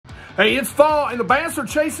Hey, it's fall and the bass are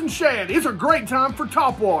chasing shad. It's a great time for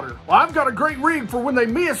topwater. Well, I've got a great rig for when they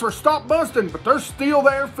miss or stop busting, but they're still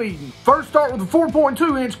there feeding. First, start with a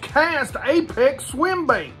 4.2-inch cast Apex swim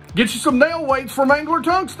bait. Get you some nail weights from Angler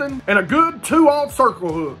Tungsten and a good 2/0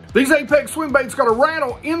 circle hook. These Apex swim baits got a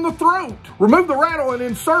rattle in the throat. Remove the rattle and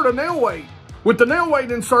insert a nail weight. With the nail weight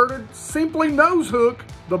inserted, simply nose hook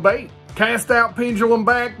the bait. Cast out pendulum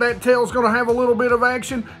back, that tail's gonna have a little bit of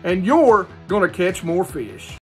action and you're gonna catch more fish.